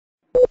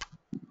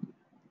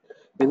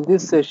In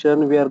this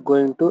session, we are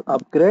going to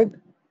upgrade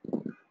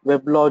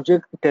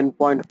WebLogic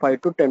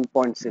 10.5 to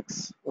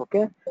 10.6.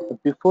 Okay.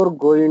 Before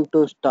going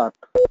to start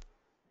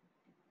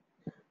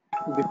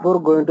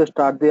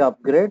the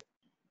upgrade,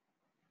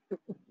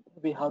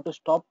 we have to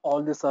stop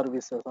all the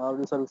services. All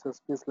the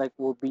services is like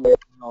OBIA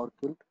and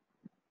Oracle.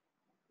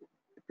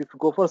 If you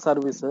go for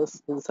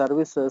services, in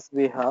services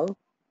we have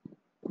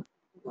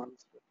one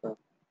second.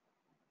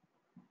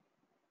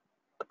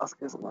 Task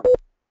is one.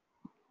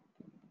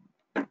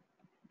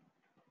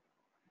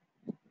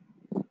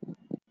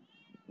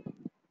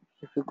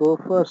 If you go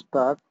for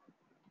start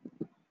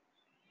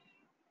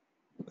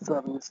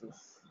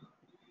services,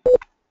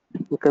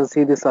 you can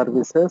see the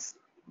services.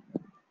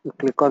 You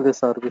click on the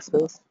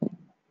services.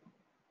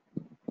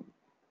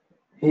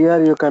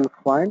 Here you can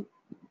find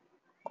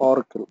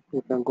Oracle.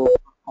 You can go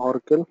for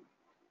Oracle.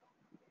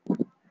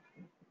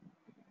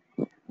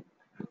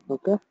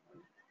 Okay.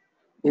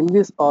 In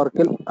this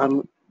Oracle,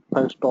 I'm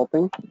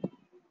stopping.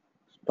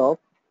 Stop.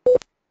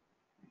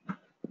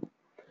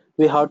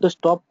 We have to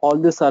stop all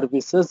the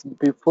services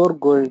before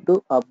going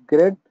to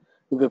upgrade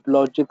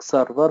WebLogic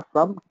server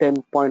from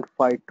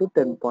 10.5 to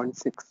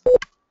 10.6.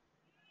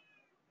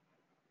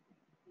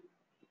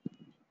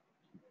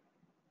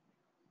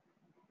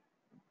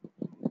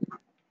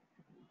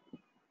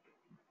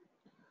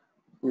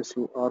 You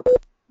see, Oracle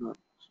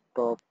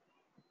stop,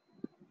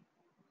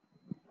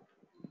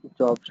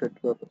 job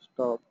setup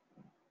stop,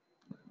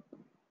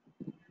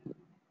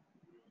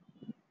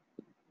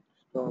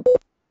 stop.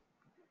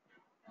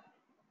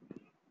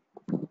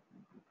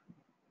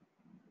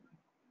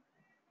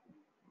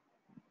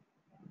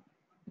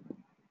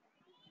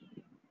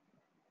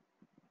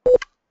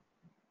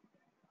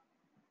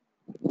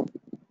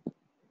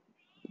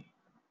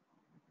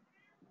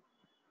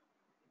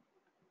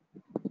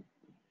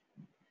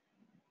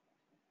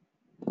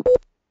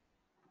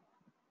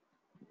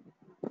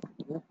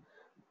 Yeah.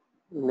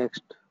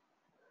 Next,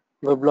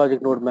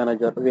 WebLogic Node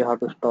Manager. We have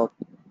to stop.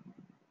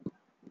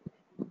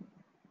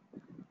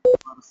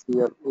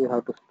 Here we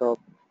have to stop.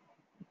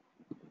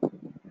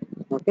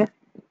 Okay.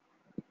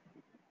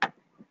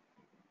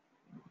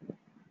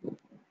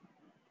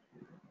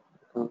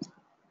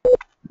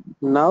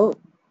 Now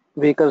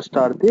we can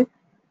start the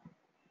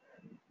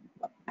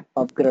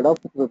upgrade of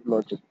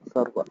WebLogic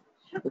server.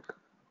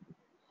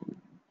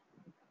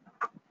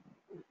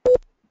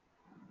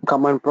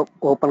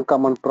 Open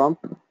command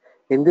prompt.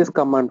 In this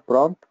command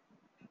prompt,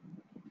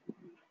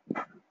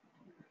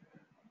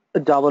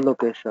 Java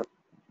location,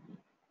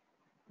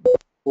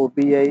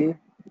 OBIA,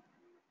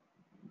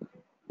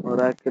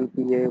 Oracle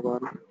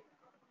PA1,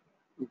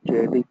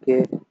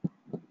 JDK,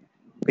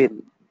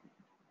 bin.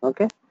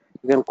 Okay,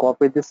 you can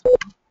copy this.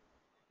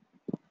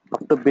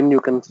 After bin, you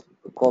can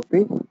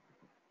copy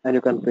and you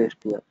can paste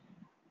here.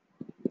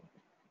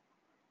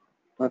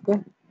 Okay,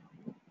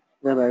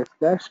 then right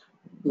slash,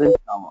 then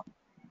Java.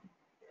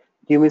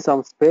 Give me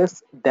some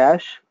space,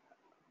 dash,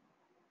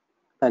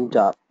 and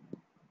jar.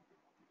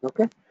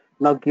 Okay,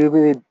 now give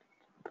me the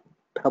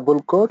double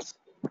quotes.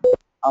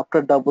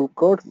 After double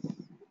quotes,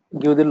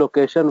 give the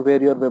location where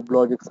your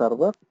WebLogic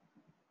server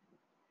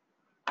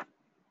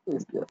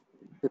is there.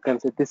 You can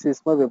say this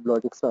is my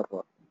WebLogic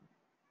server.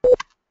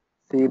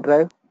 C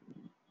drive.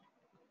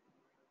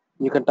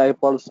 You can type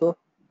also,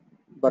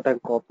 but I'm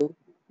copying.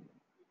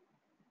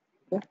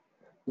 Okay,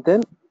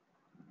 then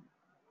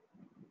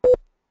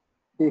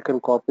you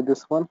can copy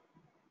this one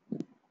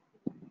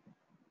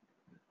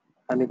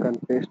and you can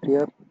paste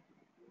here.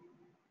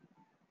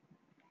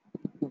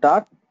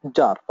 Dot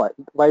jar file.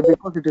 Why?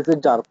 Because it is a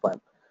jar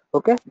file.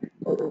 Okay,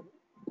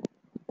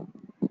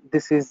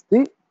 this is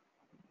the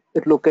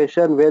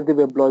location where the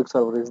WebLogic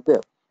server is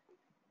there.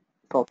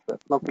 Software.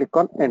 Now click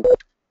on enter.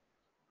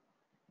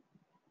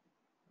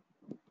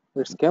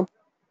 It's came.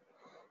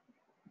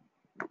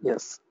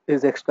 Yes,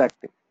 is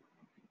extracting.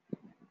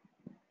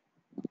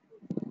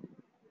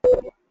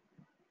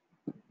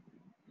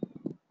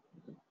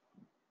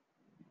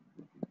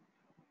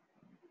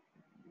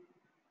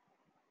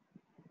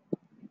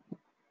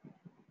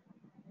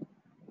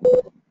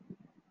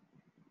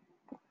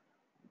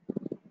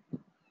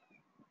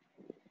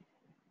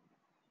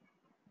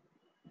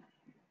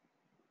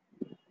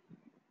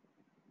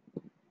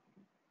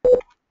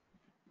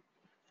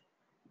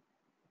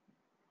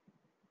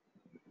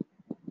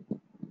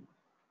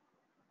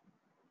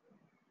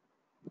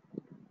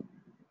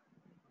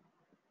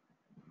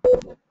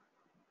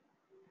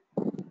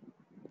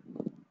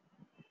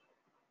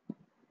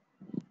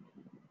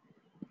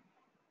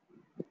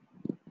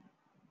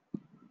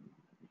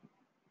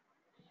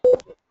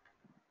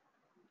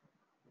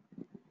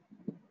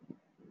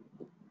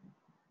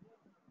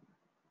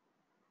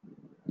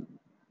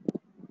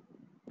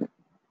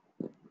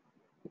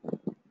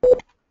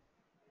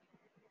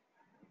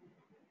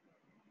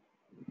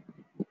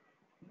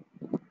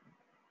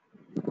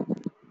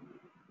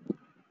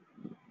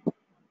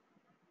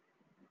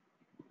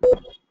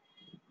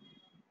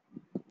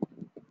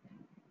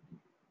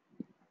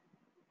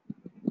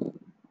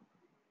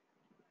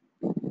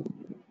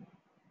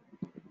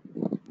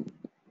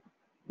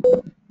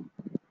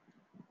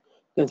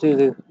 You can see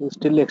it is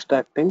still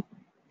extracting.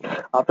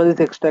 After this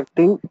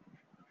extracting,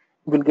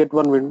 we'll get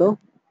one window.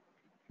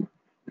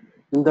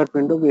 In that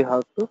window, we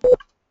have to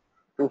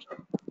install.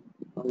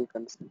 Now you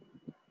can see.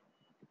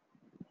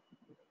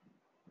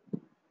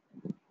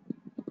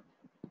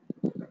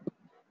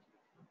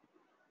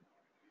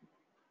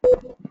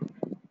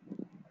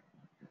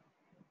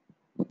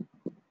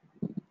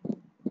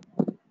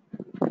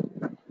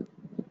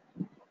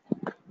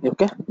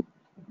 Okay,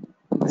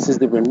 this is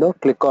the window.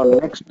 Click on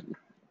next.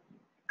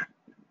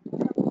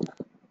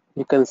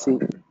 You can see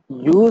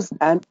use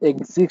an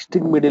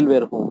existing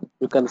middleware home.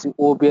 You can see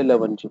OBIA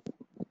 11G.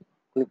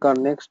 Click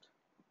on next.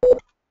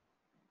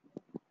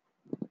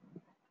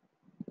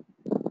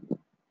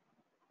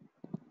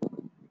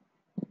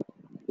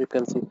 You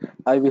can see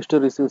I wish to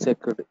receive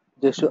security.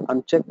 Just to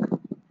uncheck.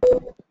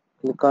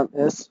 Click on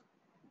yes.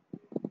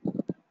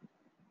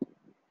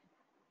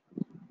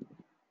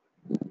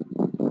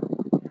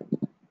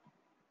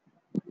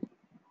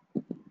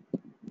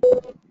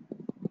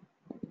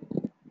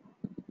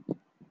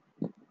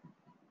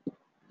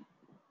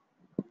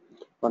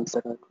 One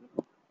second.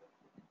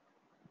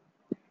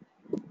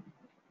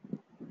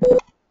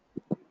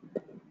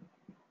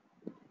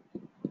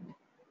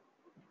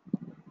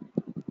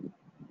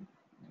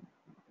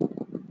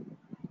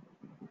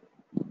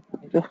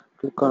 Okay,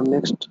 click on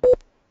next.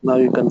 Now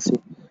you can see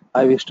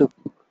I wish to.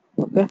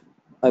 Okay,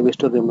 I wish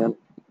to remain.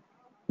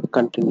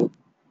 Continue.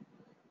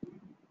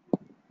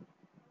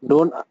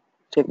 Don't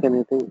check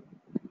anything.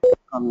 Click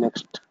on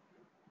next.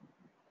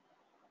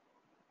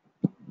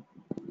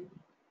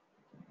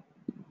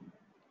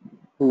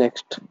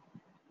 Next.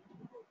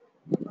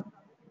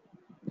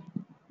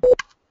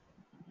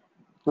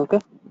 Okay.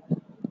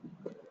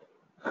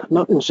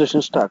 Now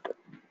installation started.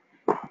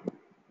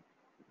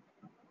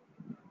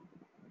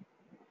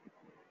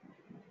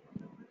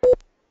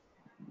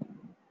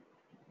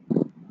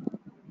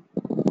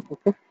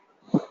 Okay.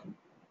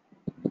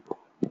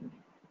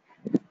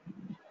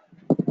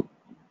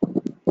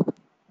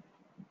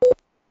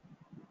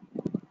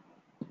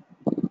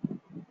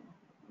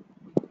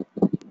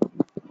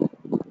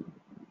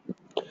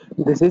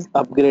 This is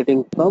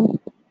upgrading from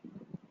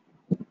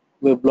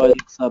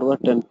WebLogic server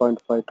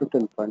 10.5 to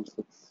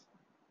 10.6.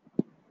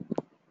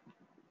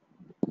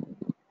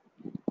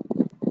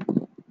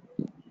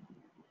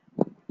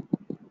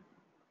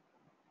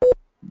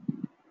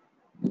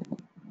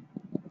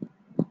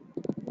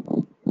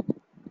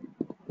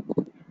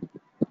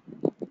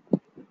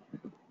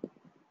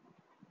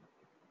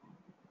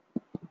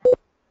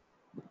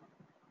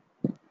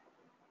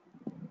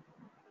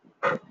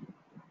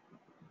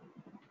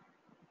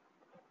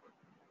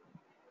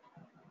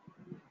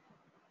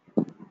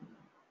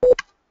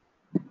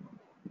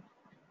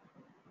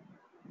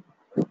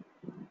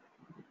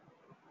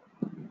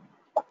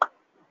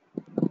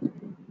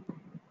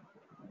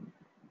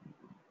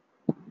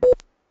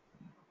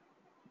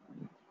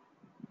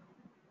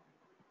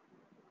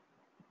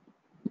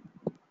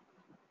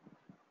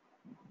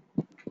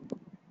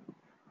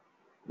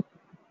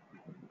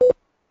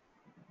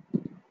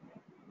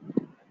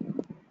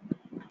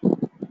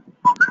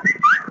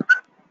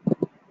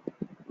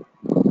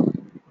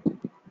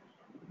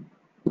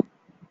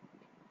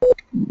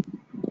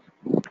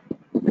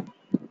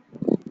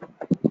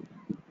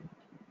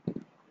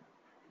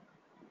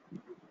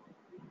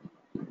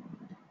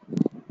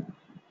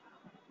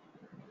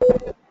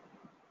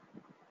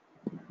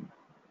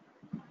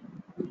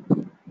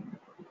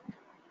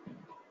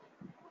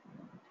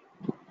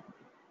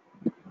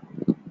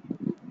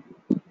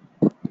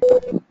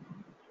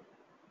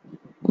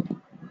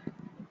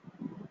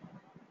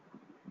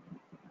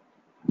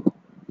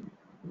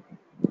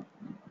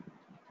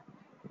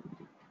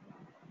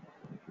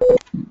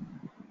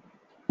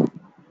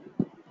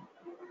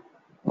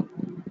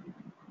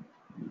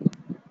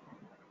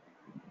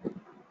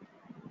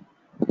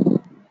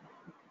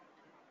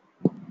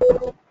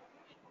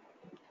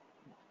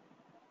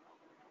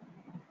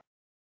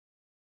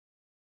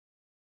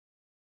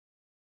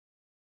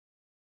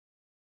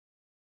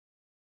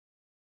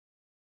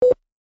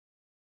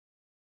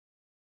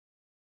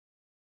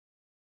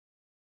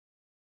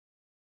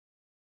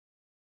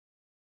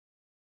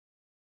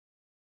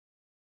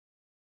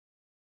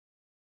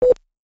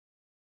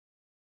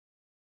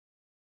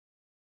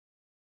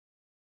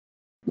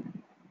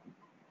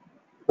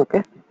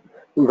 Okay.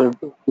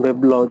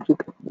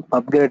 WebLogic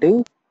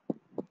upgrading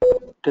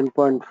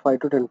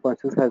 10.5 to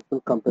 10.6 has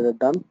been completed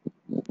done.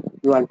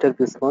 You uncheck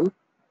this one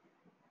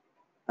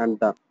and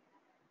done.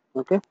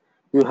 Okay.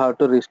 You have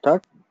to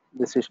restart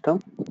the system.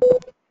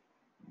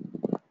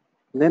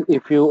 Then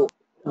if you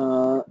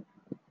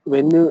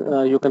when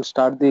you can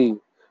start the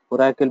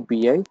Oracle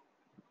BI.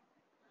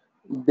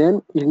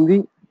 Then in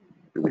the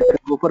if you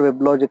go for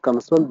WebLogic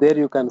console, there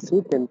you can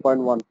see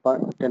 10.1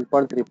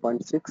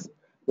 10.3.6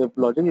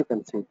 WebLogic. You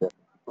can see there.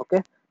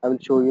 Okay, I will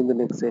show you in the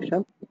next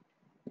session.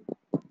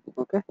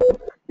 Okay,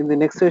 in the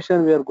next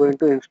session we are going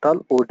to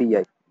install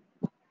ODI.